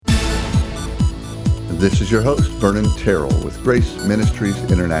This is your host, Vernon Terrell with Grace Ministries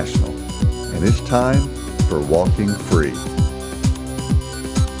International, and it's time for Walking Free.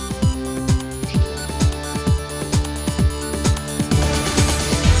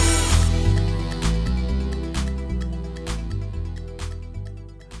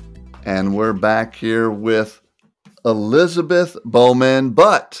 And we're back here with Elizabeth Bowman,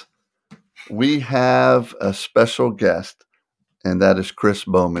 but we have a special guest, and that is Chris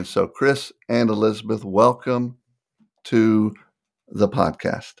Bowman. So Chris and Elizabeth, welcome to the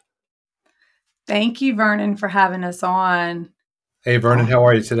podcast. Thank you, Vernon, for having us on. Hey, Vernon, how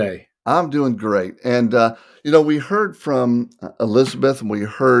are you today? I'm doing great. And, we heard from Elizabeth, and we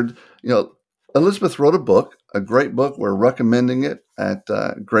heard, Elizabeth wrote a book, a great book. We're recommending it at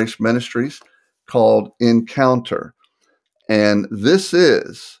Grace Ministries called Encounter. And this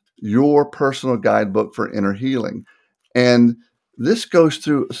is your personal guidebook for inner healing. And this goes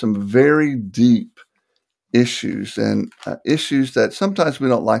through some very deep issues and issues that sometimes we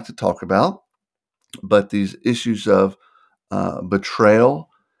don't like to talk about, but these issues of betrayal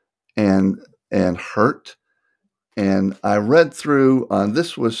and hurt. And I read through,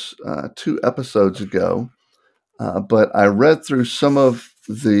 this was 2 episodes ago, but I read through some of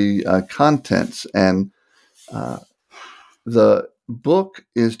the contents, and the book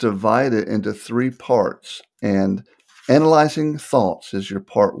is divided into 3 parts, and analyzing thoughts is your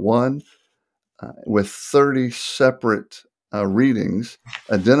part 1, with 30 separate readings.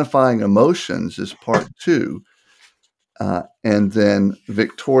 Identifying emotions is part 2, and then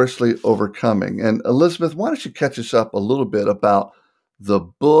victoriously overcoming. And Elizabeth, why don't you catch us up a little bit about the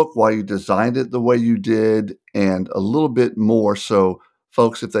book, why you designed it the way you did, and a little bit more. So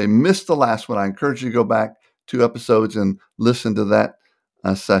folks, if they missed the last one, I encourage you to go back 2 episodes and listen to that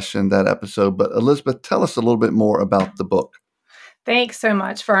that episode. But Elizabeth, tell us a little bit more about the book. Thanks so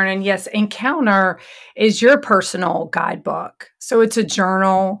much, Vernon. Yes, Encounter is your personal guidebook. So it's a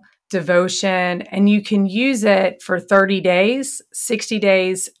journal, devotion, and you can use it for 30 days, 60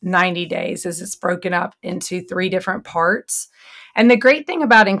 days, 90 days, as it's broken up into 3 different parts. And the great thing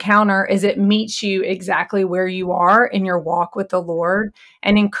about Encounter is it meets you exactly where you are in your walk with the Lord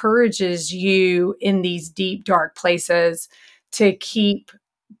and encourages you in these deep, dark places to keep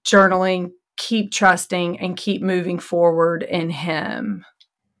journaling, keep trusting, and keep moving forward in Him.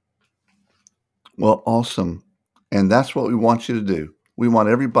 Well, awesome. And that's what we want you to do. We want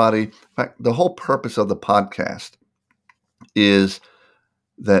everybody, in fact, the whole purpose of the podcast is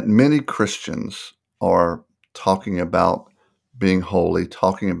that many Christians are talking about being holy,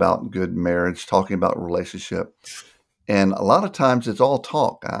 talking about good marriage, talking about relationship. And a lot of times it's all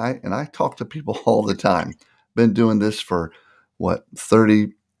talk. I talk to people all the time. Been doing this for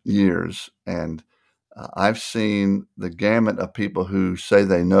 30 years. And I've seen the gamut of people who say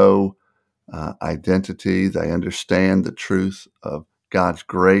they know identity, they understand the truth of God's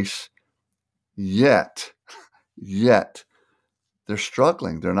grace, yet they're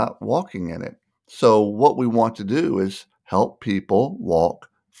struggling. They're not walking in it. So what we want to do is help people walk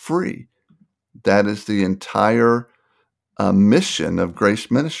free. That is the entire mission of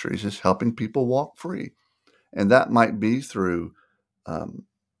Grace Ministries, is helping people walk free. And that might be through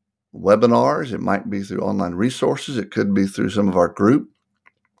webinars. It might be through online resources. It could be through some of our group.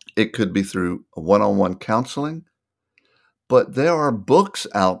 It could be through one-on-one counseling. But there are books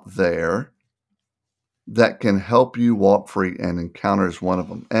out there that can help you walk free, and Encounter is one of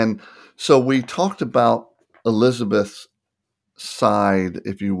them. And so we talked about Elizabeth's side,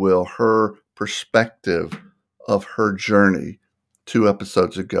 if you will, her perspective of her journey 2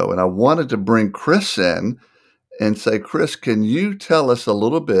 episodes ago. And I wanted to bring Chris in and say, Chris, can you tell us a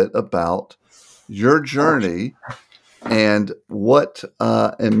little bit about your journey and what,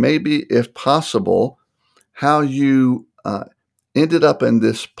 and maybe if possible, how you ended up in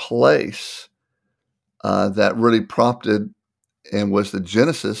this place that really prompted and was the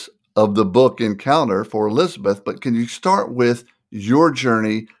genesis of the book Encounter for Elizabeth. But can you start with your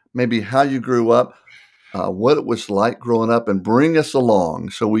journey, maybe how you grew up, what it was like growing up, and bring us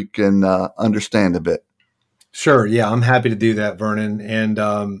along so we can understand a bit? Sure. Yeah, I'm happy to do that, Vernon. And,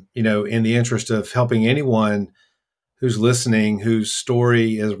 in the interest of helping anyone who's listening, whose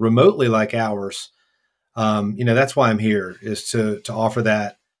story is remotely like ours, that's why I'm here, is to offer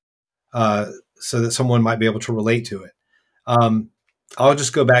that so that someone might be able to relate to it. I'll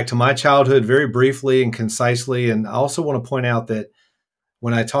just go back to my childhood very briefly and concisely. And I also want to point out that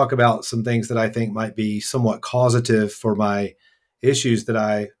when I talk about some things that I think might be somewhat causative for my issues that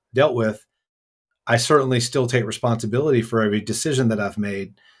I dealt with, I certainly still take responsibility for every decision that I've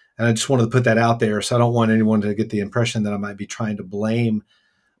made. And I just wanted to put that out there. So I don't want anyone to get the impression that I might be trying to blame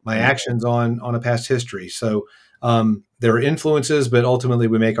my actions on a past history. So there are influences, but ultimately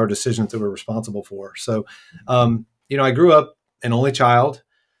we make our decisions that we're responsible for. So, I grew up an only child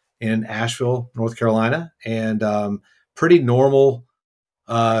in Asheville, North Carolina, and pretty normal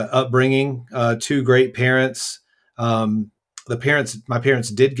upbringing. Two great parents. My parents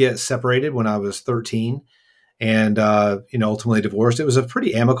did get separated when I was 13, and ultimately divorced. It was a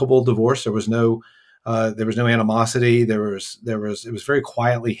pretty amicable divorce. There was no animosity. It was very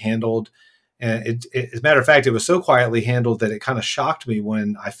quietly handled. And as a matter of fact, it was so quietly handled that it kind of shocked me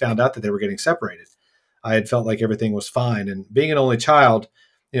when I found out that they were getting separated. I had felt like everything was fine. And being an only child,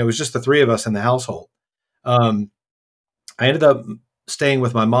 it was just the three of us in the household. Um, I ended up staying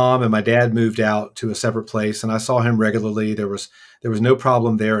with my mom, and my dad moved out to a separate place, and I saw him regularly. There was no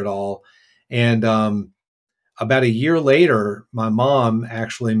problem there at all. And about a year later, my mom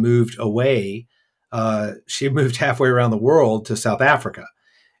actually moved away. She moved halfway around the world to South Africa.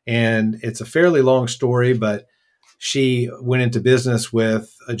 And it's a fairly long story, but she went into business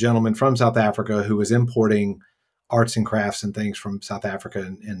with a gentleman from South Africa who was importing arts and crafts and things from South Africa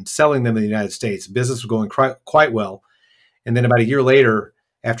and selling them in the United States. Business was going quite well. And then about a year later,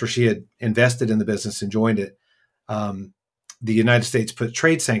 after she had invested in the business and joined it, the United States put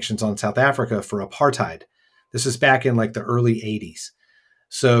trade sanctions on South Africa for apartheid. This is back in like the early 80s.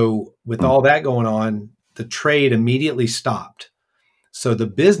 So with all that going on, the trade immediately stopped. So the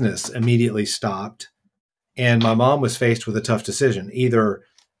business immediately stopped. And my mom was faced with a tough decision: either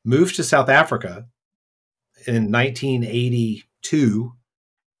move to South Africa in 1982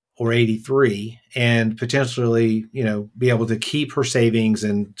 or 83 and potentially, be able to keep her savings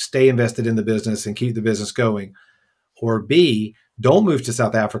and stay invested in the business and keep the business going, or B, don't move to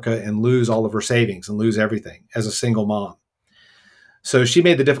South Africa and lose all of her savings and lose everything as a single mom. So she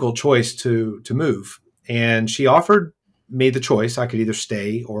made the difficult choice to move, and she offered me the choice. I could either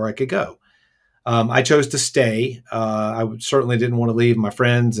stay or I could go. I chose to stay. I certainly didn't want to leave my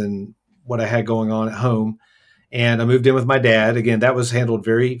friends and what I had going on at home. And I moved in with my dad. Again, that was handled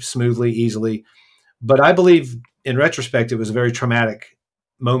very smoothly, easily. But I believe in retrospect, it was a very traumatic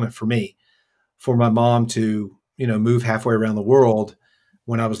moment for me, for my mom to, move halfway around the world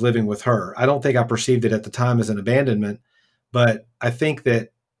when I was living with her. I don't think I perceived it at the time as an abandonment, but I think that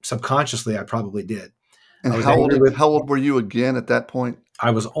subconsciously I probably did. And I was angry with. how old were you again at that point?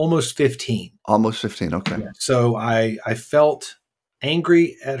 I was almost 15. Almost 15. Okay. Yeah. So I felt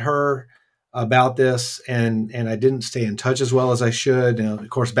angry at her about this, and I didn't stay in touch as well as I should. Of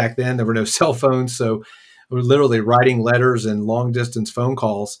course, back then there were no cell phones, so we were literally writing letters and long distance phone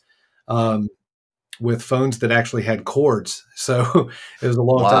calls with phones that actually had cords. So it was a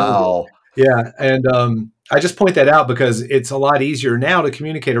long time ago. Wow. Yeah, and I just point that out because it's a lot easier now to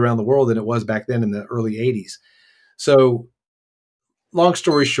communicate around the world than it was back then in the early 80s. So long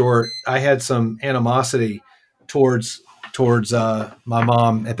story short, I had some animosity towards my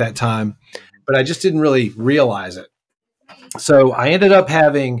mom at that time, but I just didn't really realize it. So I ended up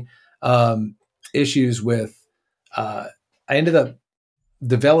having issues with. I ended up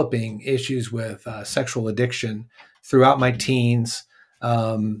developing issues with sexual addiction throughout my teens.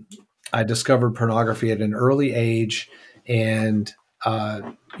 I discovered pornography at an early age, and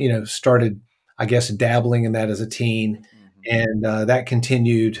started, I guess, dabbling in that as a teen, and that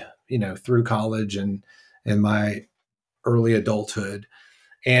continued, through college and my early adulthood.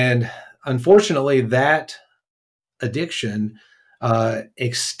 And unfortunately, that addiction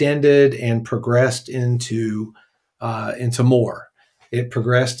extended and progressed into more. It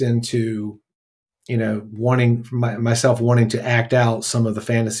progressed into, wanting myself wanting to act out some of the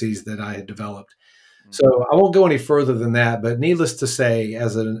fantasies that I had developed. So I won't go any further than that, but needless to say,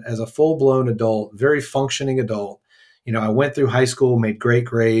 as a full blown adult, very functioning adult, I went through high school, made great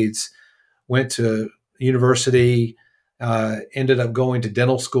grades, went to university, ended up going to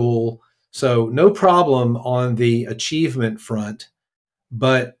dental school. So no problem on the achievement front,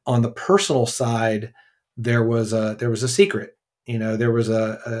 but on the personal side, there was a secret. There was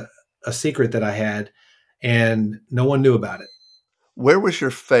a secret that I had, and no one knew about it. Where was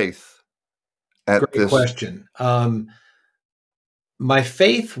your faith at Great this? question. My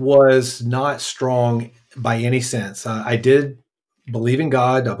faith was not strong by any sense. I did believe in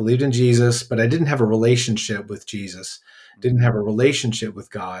God. I believed in Jesus, but I didn't have a relationship with Jesus. Didn't have a relationship with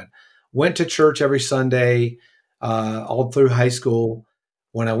God. Went to church every Sunday, all through high school.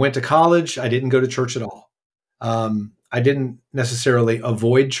 When I went to college, I didn't go to church at all. I didn't necessarily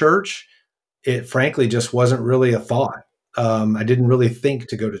avoid church. It frankly just wasn't really a thought. I didn't really think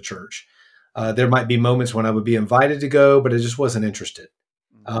to go to church. There might be moments when I would be invited to go, but I just wasn't interested.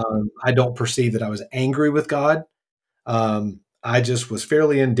 I don't perceive that I was angry with God. I just was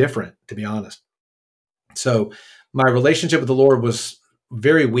fairly indifferent, to be honest. So my relationship with the Lord was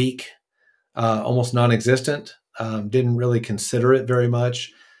very weak, almost non-existent. Didn't really consider it very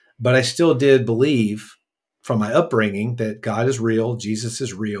much, but I still did believe from my upbringing that God is real, Jesus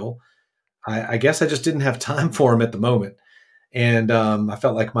is real. I guess I just didn't have time for him at the moment, and I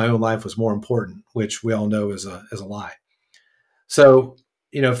felt like my own life was more important, which we all know is a lie. So,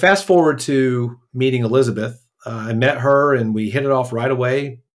 fast forward to meeting Elizabeth. I met her, and we hit it off right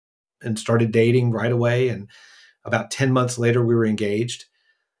away, and started dating right away. And about 10 months later, we were engaged,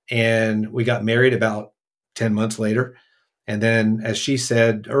 and we got married about 10 months later. And then, as she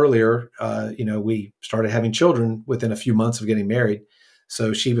said earlier, we started having children within a few months of getting married.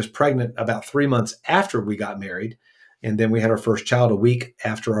 So she was pregnant about 3 months after we got married. And then we had our first child a week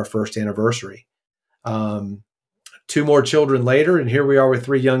after our first anniversary. Um, Two more children later, and here we are with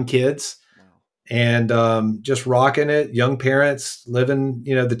three young kids, and just rocking it. Young parents living,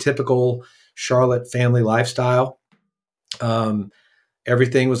 the typical Charlotte family lifestyle. Um,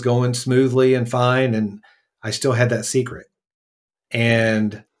 Everything was going smoothly and fine, and I still had that secret.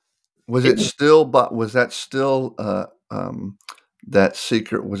 And Was it, it still, but was that still, that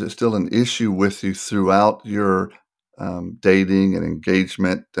secret, was it still an issue with you throughout your dating and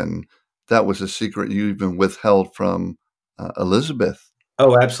engagement? And that was a secret you even withheld from Elizabeth.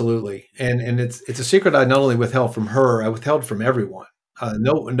 oh, absolutely, and it's a secret I not only withheld from her, I withheld from everyone.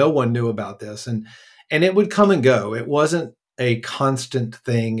 No one knew about this, and it would come and go. It wasn't a constant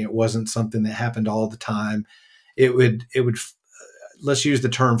thing. It wasn't something that happened all the time. It would let's use the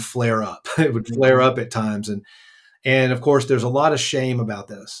term flare up. It would flare up at times, and of course, there's a lot of shame about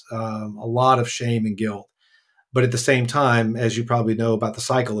this, a lot of shame and guilt. But at the same time, as you probably know about the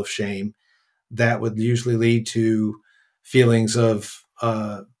cycle of shame, that would usually lead to feelings of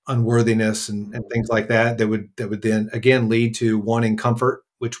unworthiness and things like that. That would then again lead to wanting comfort,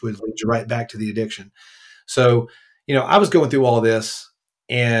 which would lead you right back to the addiction. So, I was going through all this,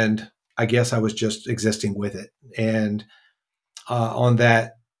 and I guess I was just existing with it. And on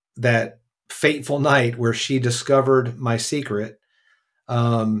that fateful night where she discovered my secret,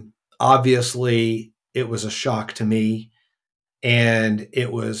 obviously it was a shock to me, and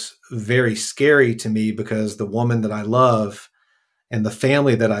it was very scary to me because the woman that I love and the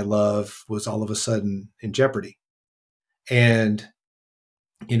family that I love was all of a sudden in jeopardy. And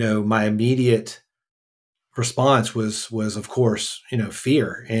my immediate response was of course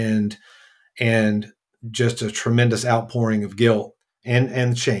fear and just a tremendous outpouring of guilt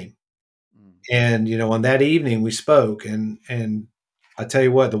and shame. And on that evening we spoke, and I tell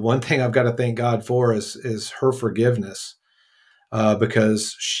you what, the one thing I've got to thank God for is her forgiveness,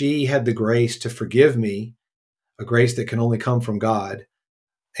 because she had the grace to forgive me, a grace that can only come from God.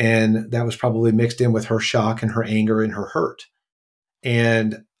 And that was probably mixed in with her shock and her anger and her hurt.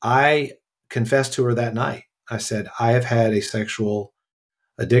 And I confessed to her that night. I said, I have had a sexual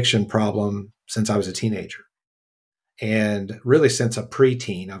addiction problem since I was a teenager. And really since a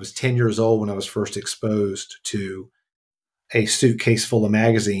preteen. I was 10 years old when I was first exposed to a suitcase full of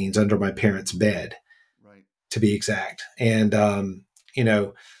magazines under my parents' bed, Right. to be exact. And,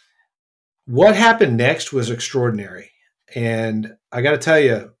 what happened next was extraordinary. And I got to tell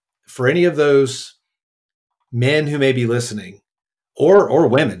you, for any of those men who may be listening, or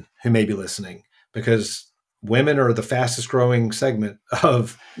women who may be listening, because women are the fastest growing segment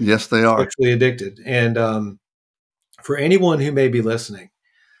of Yes, they are. sexually addicted. And for anyone who may be listening,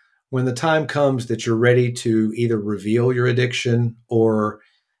 when the time comes that you're ready to either reveal your addiction, or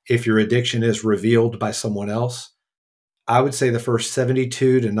if your addiction is revealed by someone else, I would say the first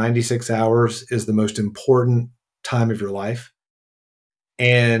 72 to 96 hours is the most important time of your life.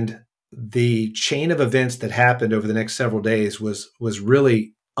 And the chain of events that happened over the next several days was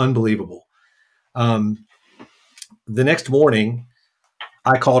really unbelievable. Um, the next morning,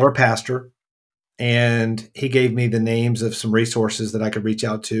 I called our pastor, and he gave me the names of some resources that I could reach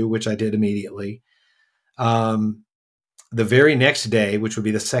out to, which I did immediately. Um, the very next day, which would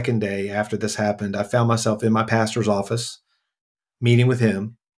be the second day after this happened, I found myself in my pastor's office meeting with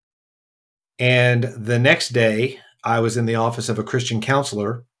him. And the next day, I was in the office of a Christian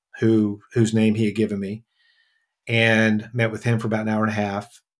counselor whose name he had given me, and met with him for about an hour and a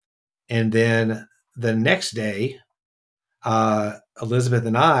half. And then the next day, Elizabeth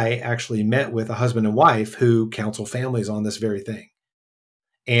and I actually met with a husband and wife who counsel families on this very thing.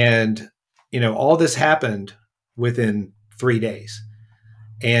 And, all this happened within 3 days,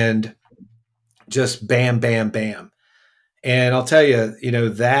 and just bam, bam, bam. And I'll tell you,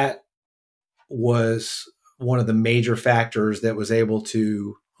 that was one of the major factors that was able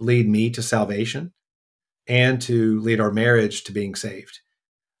to lead me to salvation. and to lead our marriage to being saved.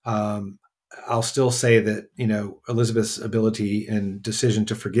 I'll still say that, Elizabeth's ability and decision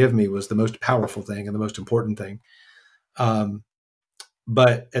to forgive me was the most powerful thing and the most important thing.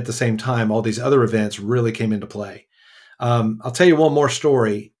 But at the same time, all these other events really came into play. I'll tell you one more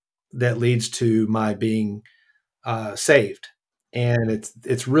story that leads to my being saved, and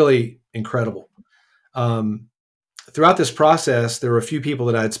it's really incredible. Throughout this process, there were a few people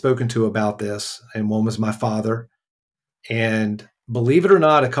that I had spoken to about this, and one was my father. And believe it or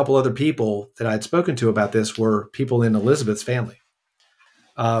not, a couple other people that I had spoken to about this were people in Elizabeth's family.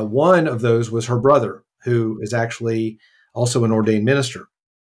 One of those was her brother, who is actually also an ordained minister.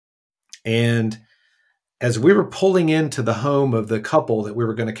 And as we were pulling into the home of the couple that we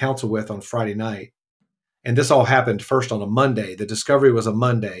were going to counsel with on Friday night, and this all happened first on a Monday, the discovery was a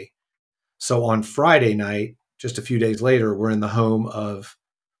Monday. So on Friday night, just a few days later, we're in the home of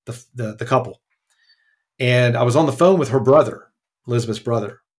the couple. And I was on the phone with her brother, Elizabeth's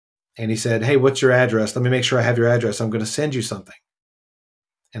brother. And he said, "Hey, what's your address? Let me make sure I have your address. I'm going to send you something."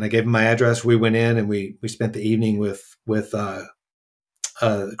 And I gave him my address. We went in and we spent the evening with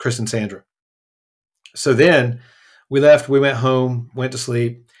Chris and Sandra. So then we left, we went home, went to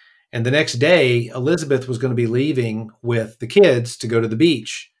sleep. And the next day, Elizabeth was going to be leaving with the kids to go to the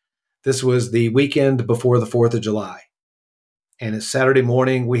beach. This was the weekend before the 4th of July. And it's Saturday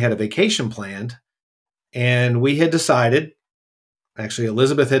morning. We had a vacation planned. And we had decided, actually,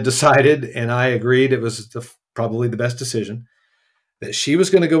 Elizabeth had decided, and I agreed it was probably the best decision, that she was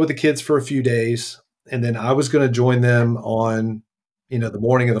going to go with the kids for a few days. And then I was going to join them on, the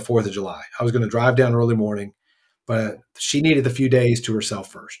morning of the 4th of July. I was going to drive down early morning, but she needed a few days to herself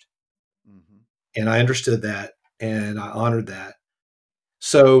first. Mm-hmm. And I understood that, and I honored that.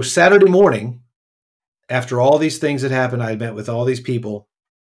 So Saturday morning, after all these things had happened, I had met with all these people.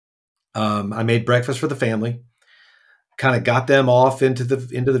 I made breakfast for the family, kind of got them off into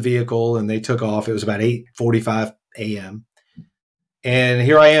the vehicle, and they took off. It was about 8:45 a.m. And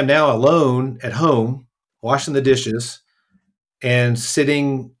here I am now alone at home, washing the dishes and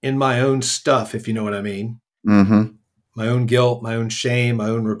sitting in my own stuff, if you know what I mean. Mm-hmm. My own guilt, my own shame, my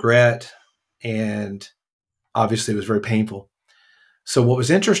own regret. And obviously it was very painful. So what was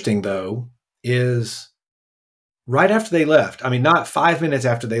interesting, though, is right after they left, not 5 minutes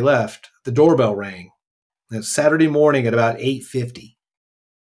after they left, the doorbell rang. It's Saturday morning at about 8:50.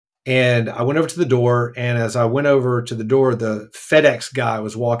 And I went over to the door, and as I went over to the door, the FedEx guy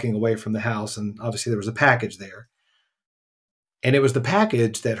was walking away from the house, and obviously there was a package there. And it was the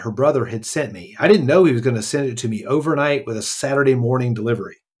package that her brother had sent me. I didn't know he was going to send it to me overnight with a Saturday morning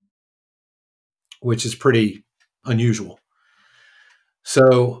delivery, which is pretty unusual.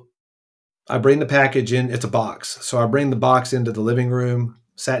 So I bring the package in. It's a box. So I bring the box into the living room,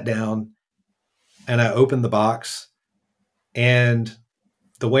 sat down, and I opened the box. And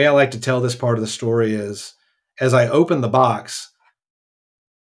the way I like to tell this part of the story is, as I opened the box,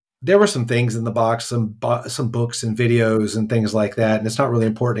 there were some things in the box, some books and videos and things like that. And it's not really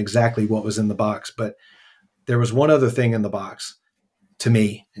important exactly what was in the box, but there was one other thing in the box. To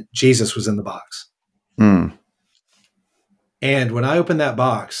me, Jesus was in the box. Mm. And when I opened that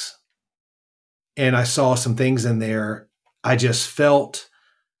box and I saw some things in there, I just felt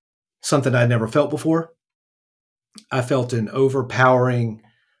something I'd never felt before. I felt an overpowering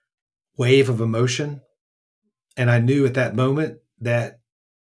wave of emotion. And I knew at that moment that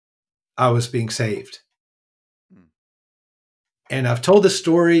I was being saved. And I've told this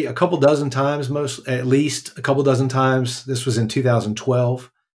story a couple dozen times, at least a couple dozen times. This was in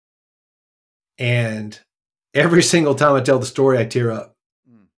 2012. And every single time I tell the story, I tear up.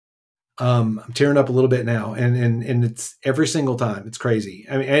 I'm tearing up a little bit now. And it's every single time. It's crazy.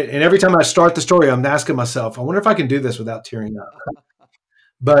 And every time I start the story, I'm asking myself, I wonder if I can do this without tearing up.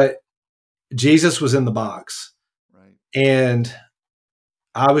 But Jesus was in the box. Right. And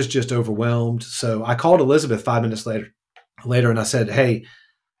I was just overwhelmed. So I called Elizabeth 5 minutes later, and I said, "Hey,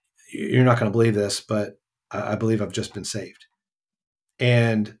 you're not going to believe this, but I believe I've just been saved."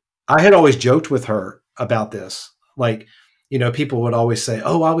 And I had always joked with her about this. Like, people would always say,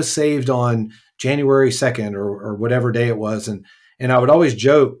 "Oh, I was saved on January 2nd or whatever day it was." And I would always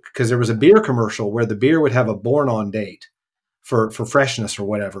joke because there was a beer commercial where the beer would have a born on date for freshness or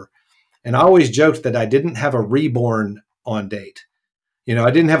whatever. And I always joked that I didn't have a reborn on date. I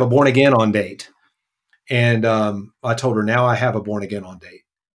didn't have a born again on date. And I told her, now I have a born again on date.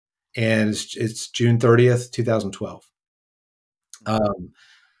 And it's June 30th, 2012.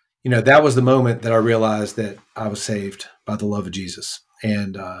 That was the moment that I realized that I was saved by the love of Jesus.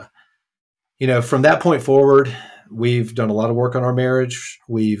 And, from that point forward, we've done a lot of work on our marriage.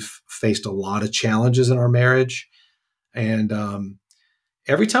 We've faced a lot of challenges in our marriage. And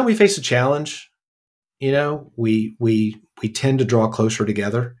every time we face a challenge, we tend to draw closer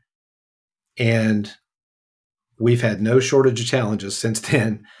together. And we've had no shortage of challenges since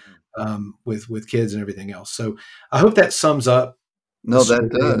then, with kids and everything else. So I hope that sums up the No, that story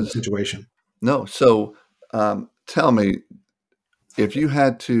and the does. situation. No. So, tell me, if you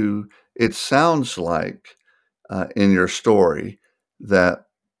had to, it sounds like in your story that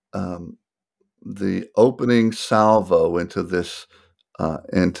um, the opening salvo into this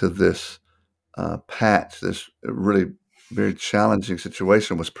patch, this really very challenging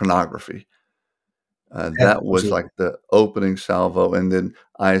situation, was pornography. That was like Absolutely. the opening salvo, and then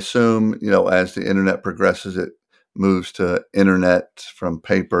I assume, as the internet progresses, it moves to internet, from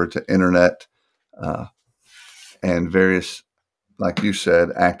paper to internet, uh, and various, like you said,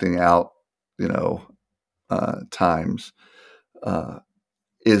 acting out, you know, times. Uh,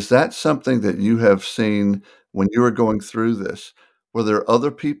 is that something that you have seen when you were going through this? Were there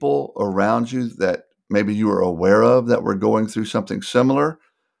other people around you that maybe you were aware of that were going through something similar?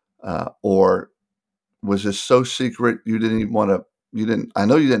 Or was this so secret you didn't even want to? You didn't. I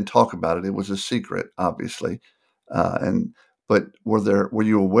know you didn't talk about it. It was a secret, obviously. And but were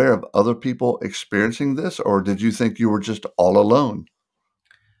you aware of other people experiencing this, or did you think you were just all alone?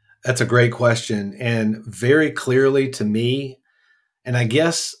 That's a great question. And very clearly to me, and I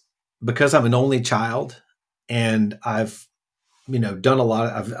guess because I'm an only child and I've, done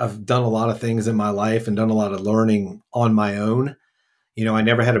I've done a lot of things in my life and done a lot of learning on my own. I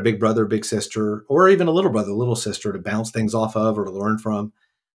never had a big brother, big sister, or even a little brother, little sister to bounce things off of or to learn from.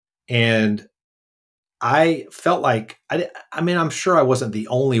 And I felt like I mean, I'm sure I wasn't the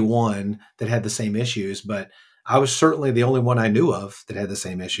only one that had the same issues, but I was certainly the only one I knew of that had the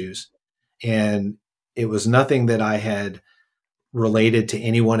same issues. And it was nothing that I had related to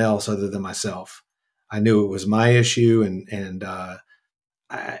anyone else other than myself. I knew it was my issue, and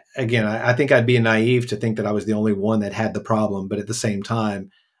I think I'd be naive to think that I was the only one that had the problem. But at the same time,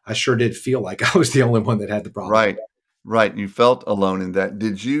 I sure did feel like I was the only one that had the problem. Right, right. You felt alone in that.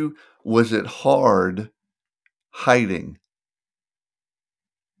 Did you? Was it hard hiding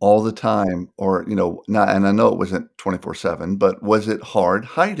all the time, or not? And I know it wasn't 24/7, but was it hard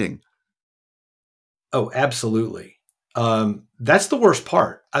hiding? Oh, absolutely. That's the worst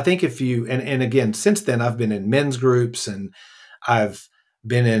part. I think if you and again, since then I've been in men's groups and I've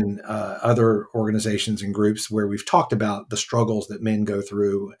been in other organizations and groups where we've talked about the struggles that men go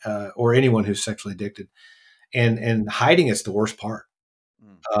through, or anyone who's sexually addicted, and hiding is the worst part.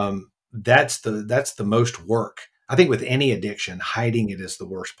 Mm. That's the most work. I think with any addiction, hiding it is the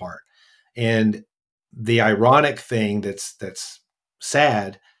worst part. And the ironic thing that's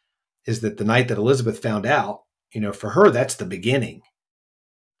sad is that the night that Elizabeth found out, for her that's the beginning,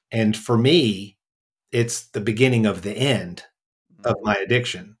 and for me, it's the beginning of the end of Mhm. my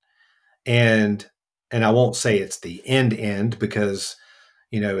addiction. And I won't say it's the end because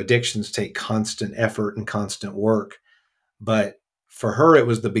addictions take constant effort and constant work, but for her it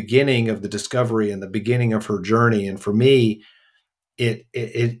was the beginning of the discovery and the beginning of her journey, and for me it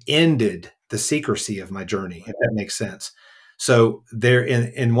ended the secrecy of my journey, if that makes sense. So there,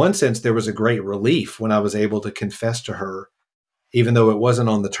 in one sense, there was a great relief when I was able to confess to her, even though it wasn't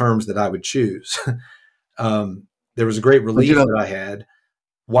on the terms that I would choose. There was a great But relief that I had,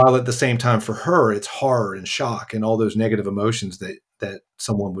 while at the same time for her, it's horror and shock and all those negative emotions that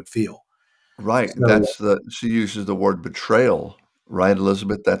someone would feel. right, So she uses the word betrayal, right,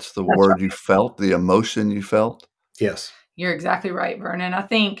 Elizabeth? That's the That's word you right. felt, the emotion you felt? yes, You're exactly right, Vernon. I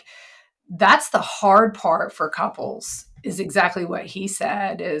think that's the hard part for couples is exactly what he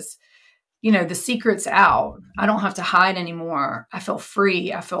said is, the secret's out. I don't have to hide anymore. I feel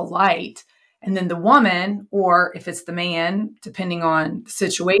free. I feel light. And then the woman, or if it's the man, depending on the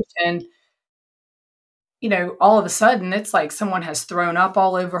situation, all of a sudden it's like someone has thrown up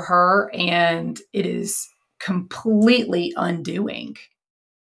all over her and it is completely undoing.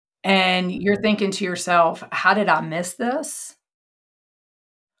 And you're thinking to yourself, how did I miss this?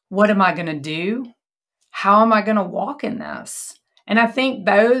 What am I going to do? How am I going to walk in this? And I think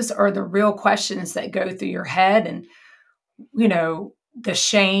those are the real questions that go through your head. And, the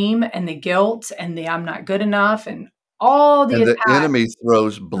shame and the guilt and the I'm not good enough and all the And the attack. enemy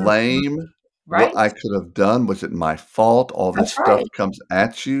throws Mhm. blame, what Right? I could have done, was it my fault? All this That's stuff right. comes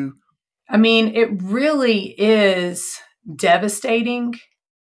at you. I mean, it really is devastating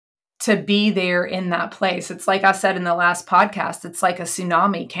to be there in that place. It's like I said in the last podcast, it's like a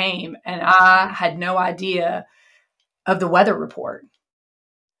tsunami came and I had no idea of the weather report.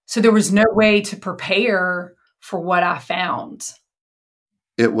 So there was no way to prepare for what I found.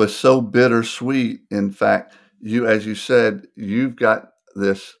 It was so bittersweet. In fact, as you said, you've got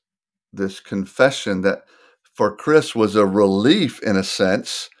this confession that for Chris was a relief in a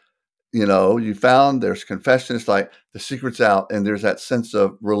sense. You found there's confession. It's like the secret's out, and there's that sense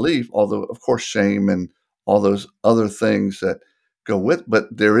of relief, although, of course, shame and all those other things that go with, but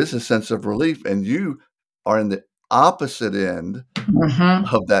there is a sense of relief, and you are in the opposite end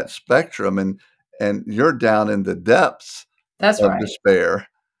Mm-hmm. of that spectrum, and you're down in the depths That's of right. despair.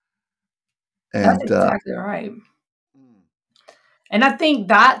 That's And exactly right. And I think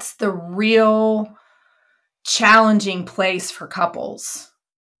that's the real challenging place for couples.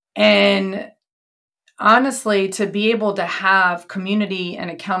 And honestly, to be able to have community and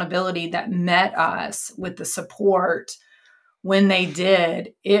accountability that met us with the support when they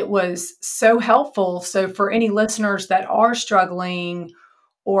did, it was so helpful. So, for any listeners that are struggling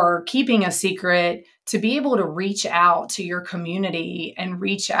or keeping a secret, to be able to reach out to your community and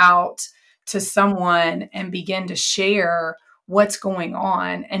reach out to someone and begin to share what's going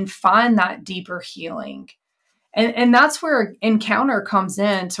on and find that deeper healing. And that's where Encounter comes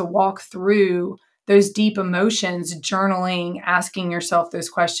in to walk through those deep emotions, journaling, asking yourself those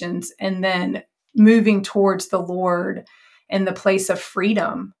questions, and then moving towards the Lord in the place of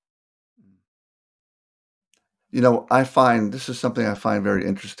freedom. I find this is something I find very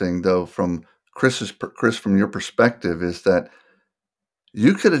interesting, though, from Chris, from your perspective, is that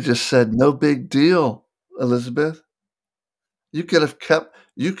you could have just said, "No big deal, Elizabeth." You could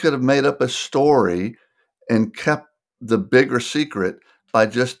have made up a story and kept the bigger secret by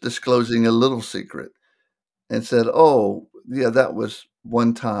just disclosing a little secret and said, "Oh, yeah, that was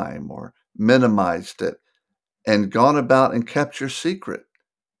one time," or minimized it and gone about and kept your secret.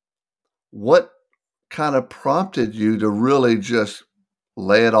 What kind of prompted you to really just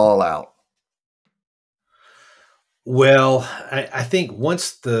lay it all out? Well, I think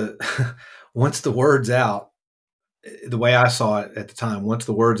once the once the word's out, the way I saw it at the time, once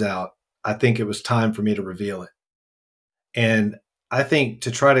the word's out, I think it was time for me to reveal it. And I think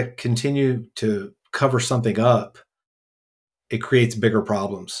to try to continue to cover something up, it creates bigger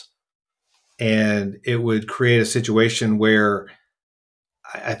problems. And it would create a situation where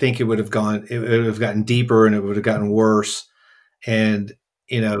I think it would have gotten deeper and it would have gotten worse. And,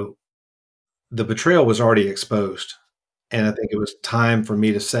 you know, the betrayal was already exposed. And I think it was time for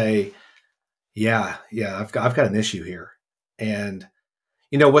me to say, yeah, I've got an issue here. And,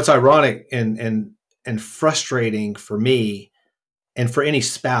 what's ironic and frustrating for me and for any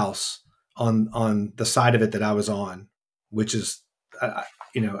spouse on the side of it that I was on, which is,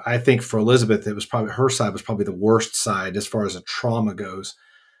 I think for Elizabeth, it was probably her side was probably the worst side as far as a trauma goes.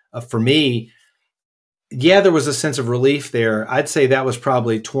 For me, yeah, there was a sense of relief there. I'd say that was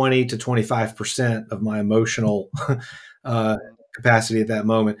probably 20 to 25% of my emotional uh, capacity at that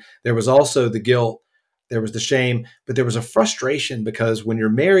moment. There was also the guilt, there was the shame, but there was a frustration because when you're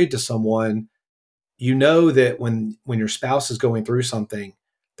married to someone, you know that when your spouse is going through something,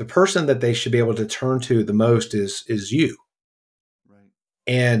 the person that they should be able to turn to the most is you. Right.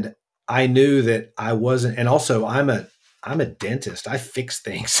 And I knew that I wasn't, and also I'm a dentist. I fix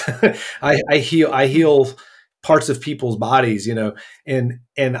things. I heal parts of people's bodies,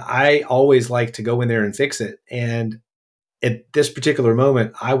 and I always like to go in there and fix it. And at this particular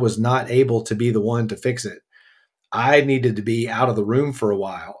moment, I was not able to be the one to fix it. I needed to be out of the room for a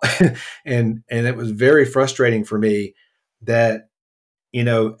while. And it was very frustrating for me that,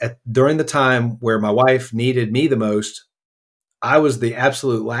 during the time where my wife needed me the most, I was the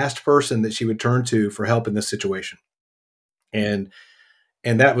absolute last person that she would turn to for help in this situation. And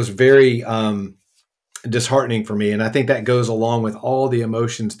that was very disheartening for me. And I think that goes along with all the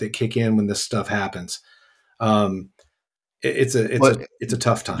emotions that kick in when this stuff happens. Um, But it's a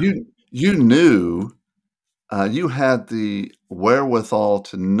tough time. you knew, you had the wherewithal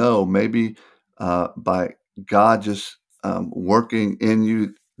to know, maybe by God just working in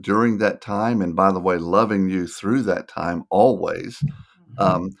you during that time, and by the way, loving you through that time always. Mhm.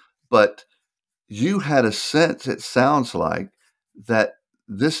 Um, but you had a sense, it sounds like, that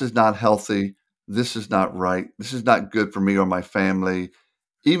this is not healthy, this is not right, this is not good for me or my family,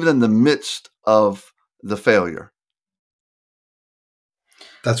 even in the midst of the failure.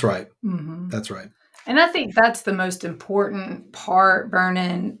 That's right. Mhm. That's right. And I think that's the most important part,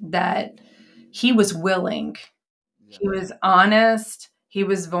 Vernon, that he was willing. He Yes. was honest. He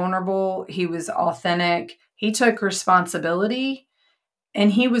was vulnerable. He was authentic. He took responsibility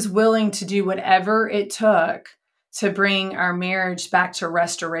and he was willing to do whatever it took to bring our marriage back to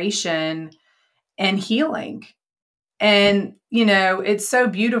restoration and healing. And, it's so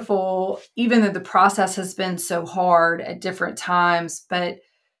beautiful, even though the process has been so hard at different times, but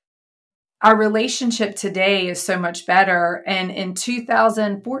our relationship today is so much better. And in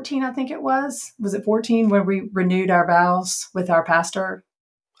 2014, I think was it 14 when we renewed our vows with our pastor?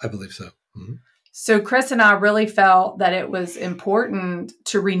 I believe so. Mm-hmm. So Chris and I really felt that it was important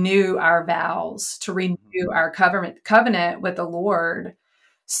to renew our vows, to renew our covenant with the Lord.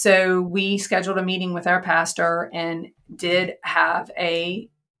 So we scheduled a meeting with our pastor and did have a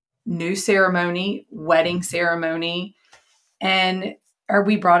new ceremony, wedding ceremony, and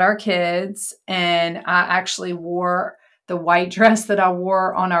we brought our kids, and I actually wore the white dress that I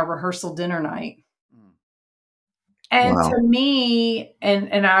wore on our rehearsal dinner night. And Wow. to me,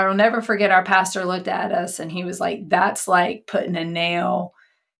 and I will never forget, our pastor looked at us and he was like, that's like putting a nail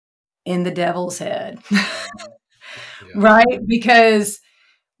in the devil's head. Yeah. Right? Because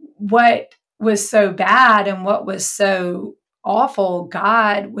what was so bad and what was so awful,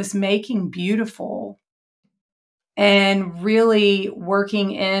 God was making beautiful and really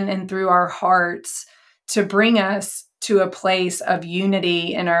working in and through our hearts to bring us to a place of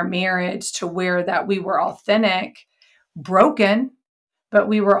unity in our marriage, to where that we were authentic, broken, but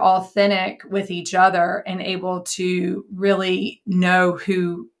we were authentic with each other and able to really know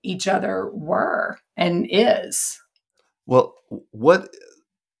who each other were and is. Well,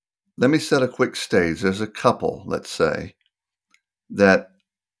 let me set a quick stage. There's a couple, let's say, that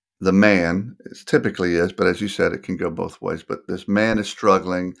the man typically is, but as you said, it can go both ways. But this man is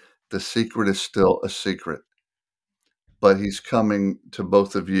struggling. The secret is still a secret, but he's coming to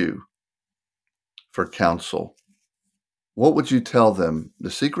both of you for counsel. What would you tell them? The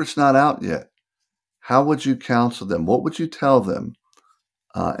secret's not out yet. How would you counsel them? What would you tell them?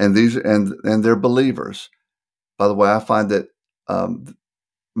 And they're believers. By the way, I find that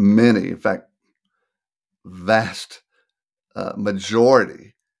many, in fact, vast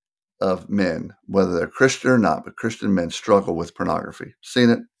majority of men, whether they're Christian or not, but Christian men struggle with pornography.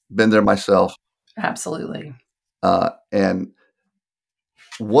 Seen it, been there myself. Absolutely. And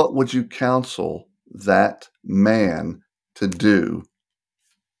what would you counsel that man to do?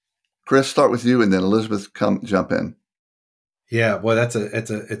 Chris, start with you, and then Elizabeth, jump in. Yeah, well,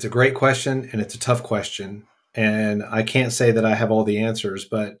 it's a great question, and it's a tough question, and I can't say that I have all the answers,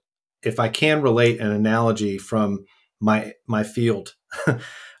 but if I can relate an analogy from my field,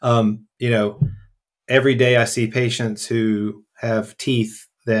 every day I see patients who have teeth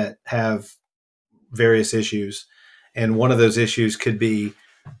that have various issues, and one of those issues could be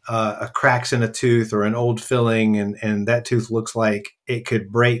a cracks in a tooth or an old filling, and that tooth looks like it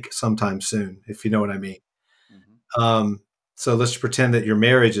could break sometime soon, if you know what I mean. So let's pretend that your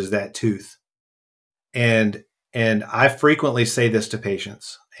marriage is that tooth. And I frequently say this to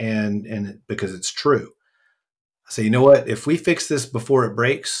patients, and because it's true. I say, you know what? If we fix this before it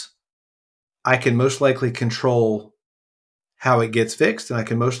breaks, I can most likely control how it gets fixed, and I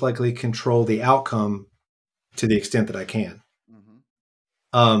can most likely control the outcome to the extent that I can.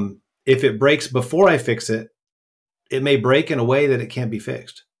 If it breaks before I fix it, it may break in a way that it can't be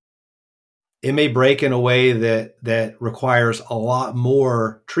fixed. It may break in a way that requires a lot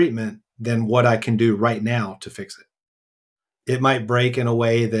more treatment than what I can do right now to fix it. It might break in a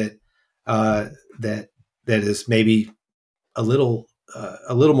way that that is maybe a little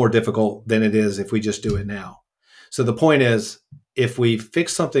more difficult than it is if we just do it now. So the point is, if we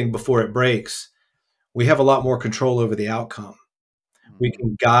fix something before it breaks, we have a lot more control over the outcome. We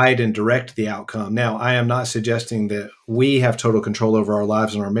can guide and direct the outcome. Now, I am not suggesting that we have total control over our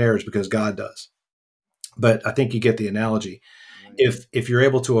lives and our marriage, because God does. But I think you get the analogy. Right. If you're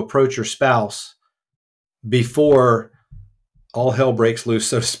able to approach your spouse before all hell breaks loose,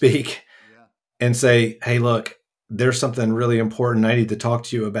 so to speak, and say, hey, look, there's something really important I need to talk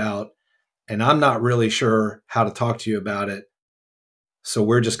to you about, and I'm not really sure how to talk to you about it, so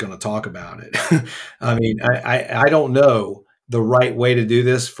we're just going to talk about it. I mean, I don't know the right way to do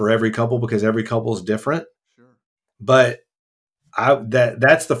this for every couple, because every couple is different. Sure. But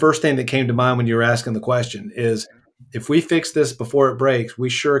that's the first thing that came to mind when you were asking the question is, if we fix this before it breaks, we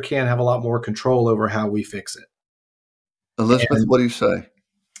sure can have a lot more control over how we fix it. Elizabeth, what do you say?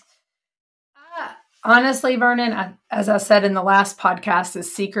 Honestly, Vernon, as I said in the last podcast, the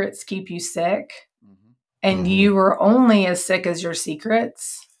secrets keep you sick. And you are only as sick as your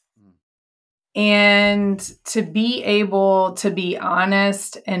secrets. And to be able to be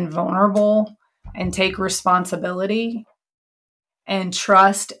honest and vulnerable and take responsibility and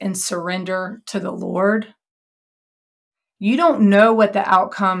trust and surrender to the Lord. You don't know what the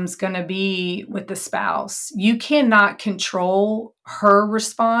outcome's going to be with the spouse. You cannot control her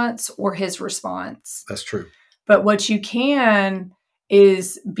response or his response. That's true. But what you can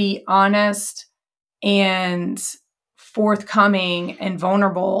is be honest and forthcoming and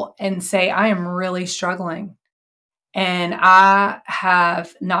vulnerable and say, I am really struggling and I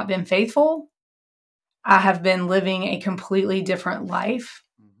have not been faithful. I have been living a completely different life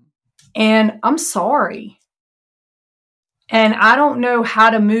and I'm sorry. And I don't know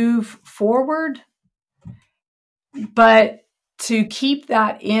how to move forward, but to keep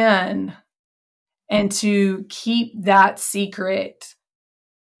that in and to keep that secret,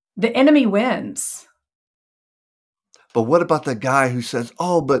 the enemy wins. But what about the guy who says,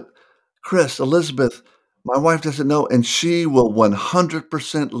 "Oh, but Chris, Elizabeth, my wife doesn't know, and she will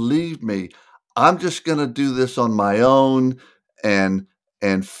 100% leave me. I'm just gonna do this on my own and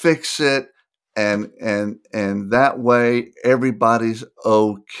fix it, and that way everybody's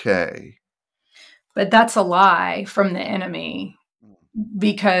okay." But that's a lie from the enemy,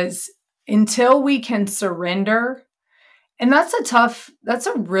 because until we can surrender, and that's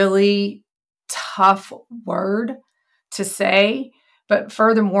a really tough word to say, but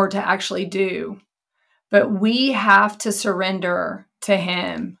furthermore to actually do. But we have to surrender to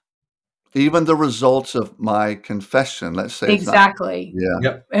him. Even the results of my confession, let's say it's not. Exactly. Yeah.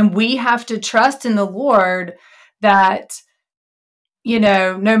 Yep. And we have to trust in the Lord that,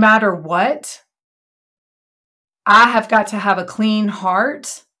 no matter what, I have got to have a clean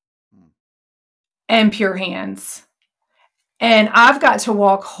heart and pure hands. And I've got to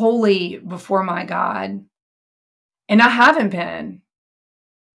walk holy before my God. And I haven't been.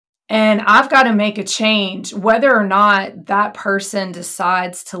 And I've got to make a change, whether or not that person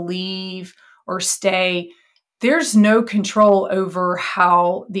decides to leave or stay. There's no control over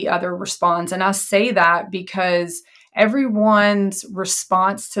how the other responds. And I say that because everyone's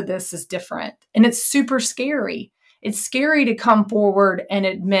response to this is different. And it's super scary. It's scary to come forward and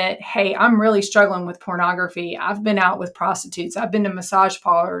admit, hey, I'm really struggling with pornography. I've been out with prostitutes. I've been to massage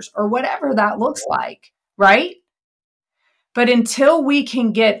parlors or whatever that looks like, right? But until we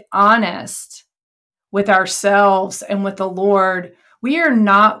can get honest with ourselves and with the Lord, we are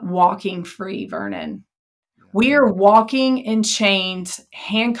not walking free, Vernon. We are walking in chains,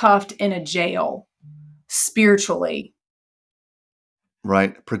 handcuffed in a jail, spiritually.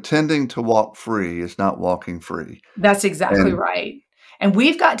 Right. Pretending to walk free is not walking free. That's exactly And right. And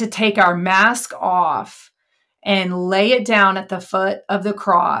we've got to take our mask off and lay it down at the foot of the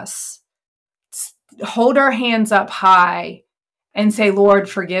cross, hold our hands up high and say, Lord,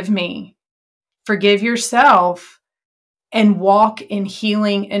 forgive me. Forgive yourself and walk in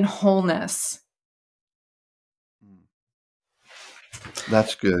healing and wholeness.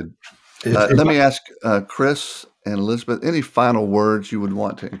 that's good. Let me ask Chris and Elizabeth, any final words you would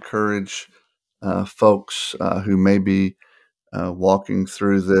want to encourage folks who may be walking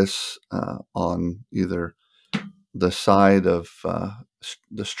through this on either the side of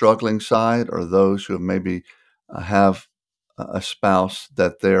the struggling side, or those who maybe have a spouse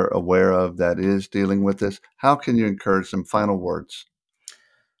that they're aware of that is dealing with this? How can you encourage them? Final words.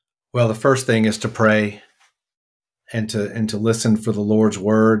 Well, the first thing is to pray and to listen for the Lord's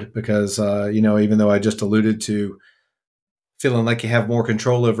word, because even though I just alluded to feeling like you have more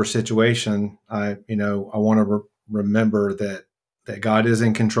control over situation, I want to remember that God is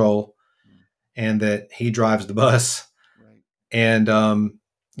in control and that He drives the bus. Right. And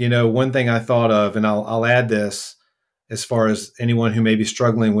one thing I thought of, and I'll add this, as far as anyone who may be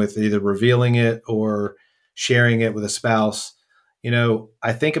struggling with either revealing it or sharing it with a spouse,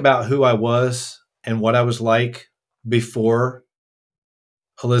 I think about who I was and what I was like before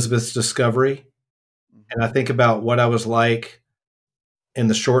Elizabeth's discovery. And I think about what I was like in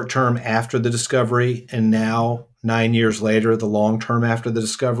the short term after the discovery, and now 9 years later, the long term after the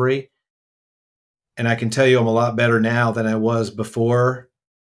discovery. And I can tell you I'm a lot better now than I was before.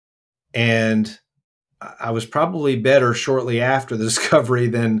 And I was probably better shortly after the discovery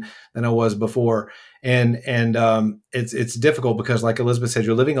than I was before. And it's difficult because, like Elizabeth said,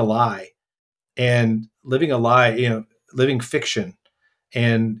 you're living a lie, and living fiction.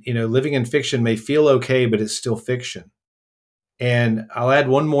 And living in fiction may feel okay, but it's still fiction. And I'll add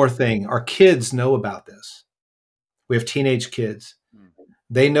one more thing. Our kids know about this. We have teenage kids.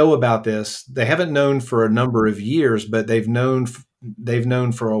 They know about this. They haven't known for a number of years, but they've known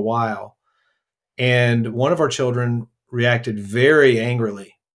for a while. And one of our children reacted very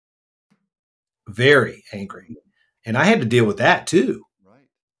angrily, very angry. And I had to deal with that too. Right.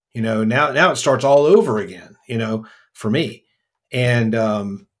 Now it starts all over again, for me and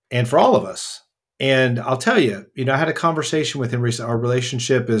for all of us. And I'll tell you, I had a conversation with him recently. Our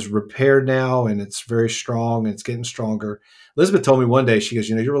relationship is repaired now, and it's very strong, and it's getting stronger. Elizabeth told me one day, she goes,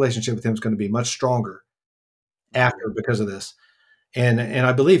 your relationship with him is going to be much stronger after because of this. And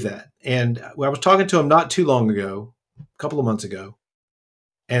I believe that. And I was talking to him not too long ago, a couple of months ago.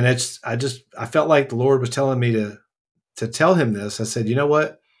 And I felt like the Lord was telling me to tell him this. I said, you know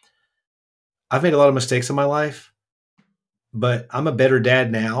what? I've made a lot of mistakes in my life, but I'm a better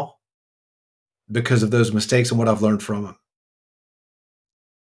dad now because of those mistakes and what I've learned from them.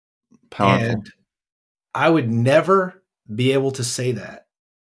 Powerful. And I would never be able to say that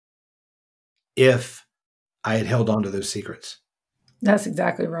if I had held on to those secrets. That's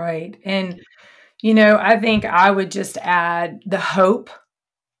exactly right. And, I think I would just add the hope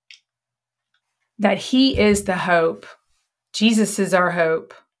that He is the hope. Jesus is our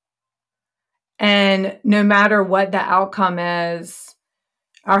hope. And no matter what the outcome is,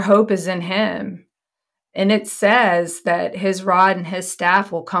 our hope is in Him. And it says that His rod and His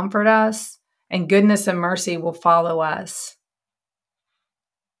staff will comfort us, and goodness and mercy will follow us,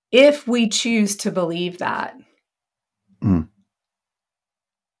 if we choose to believe that. Mm.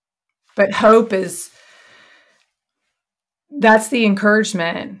 But hope that's the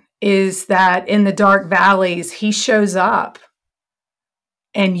encouragement, is that in the dark valleys, He shows up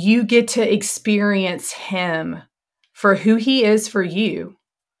and you get to experience Him for who He is for you.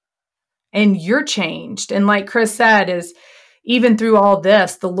 And you're changed. And like Chris said, is even through all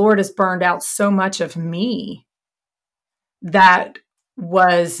this, the Lord has burned out so much of me that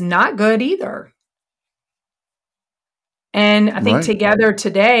was not good either. And I think together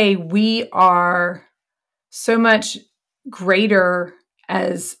today, we are so much greater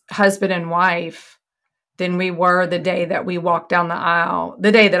as husband and wife than we were the day that we walked down the aisle,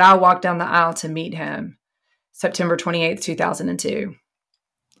 the day that I walked down the aisle to meet him, September 28th, 2002.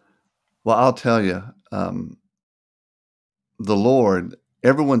 Well, I'll tell you, the Lord,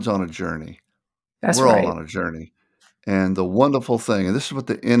 everyone's on a journey. That's We're right. all on a journey. And the wonderful thing, and this is what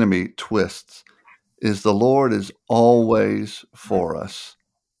the enemy twists, is the Lord is always for us.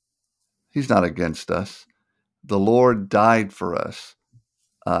 He's not against us. The Lord died for us.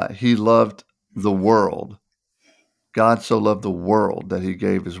 He loved the world. God so loved the world that He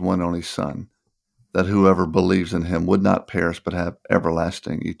gave His one only Son, that whoever believes in Him would not perish but have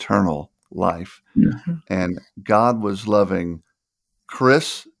everlasting, eternal life. Mm-hmm. And God was loving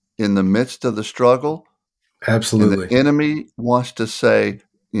Chris in the midst of the struggle. Absolutely. And the enemy wants to say,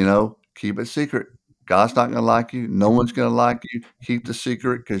 keep it secret. God's not going to like you. No one's going to like you. Keep the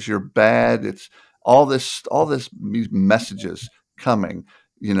secret because you're bad. It's all these messages coming,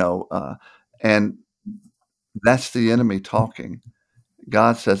 and that's the enemy talking.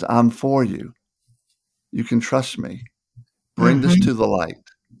 God says, I'm for you. You can trust me. Bring this to the light.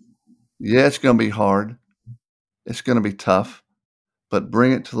 Yeah, it's going to be hard. It's going to be tough, but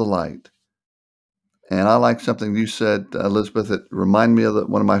bring it to the light. And I like something you said, Elizabeth. It reminded me of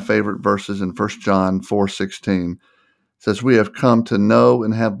one of my favorite verses in 1 John 4:16. It says, we have come to know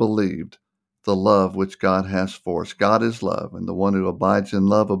and have believed the love which God has for us. God is love, and the one who abides in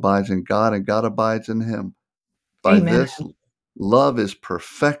love abides in God, and God abides in him. By Amen. this, love is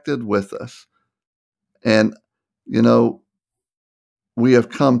perfected with us. And, we have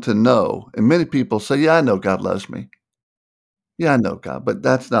come to know, and many people say, yeah, I know God loves me. Yeah, I know God, but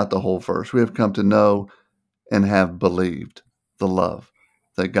that's not the whole verse. We have come to know and have believed the love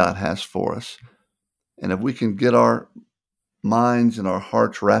that God has for us. And if we can get our minds and our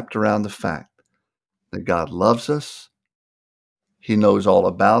hearts wrapped around the fact that God loves us, He knows all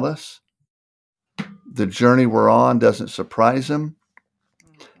about us, the journey we're on doesn't surprise Him,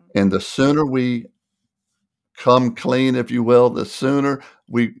 and the sooner we come clean, if you will, the sooner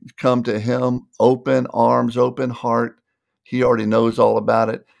we come to Him, open arms, open heart, He already knows all about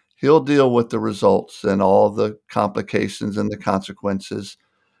it. He'll deal with the results and all the complications and the consequences.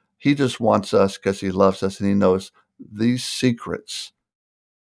 He just wants us because He loves us, and He knows these secrets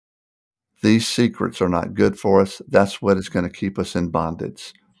are not good for us. That's what is going to keep us in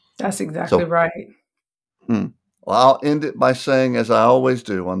bondage. That's exactly right. Well, I'll end it by saying, as I always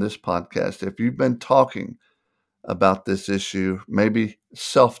do on this podcast, if you've been talking about this issue, maybe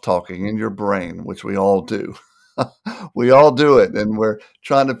self-talking in your brain, which we all do. We all do it, and we're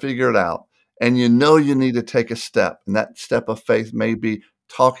trying to figure it out. And you need to take a step, and that step of faith may be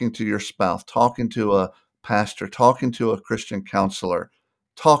talking to your spouse, talking to a pastor, talking to a Christian counselor,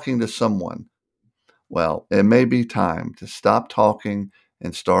 talking to someone. Well, it may be time to stop talking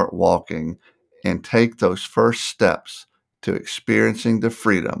and start walking and take those first steps to experiencing the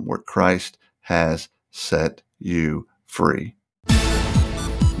freedom where Christ has set you free.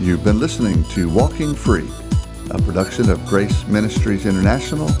 You've been listening to Walking Free, a production of Grace Ministries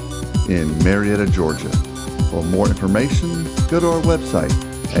International in Marietta, Georgia. For more information, go to our website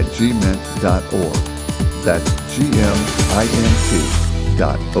at gmint.org. That's gmint.org.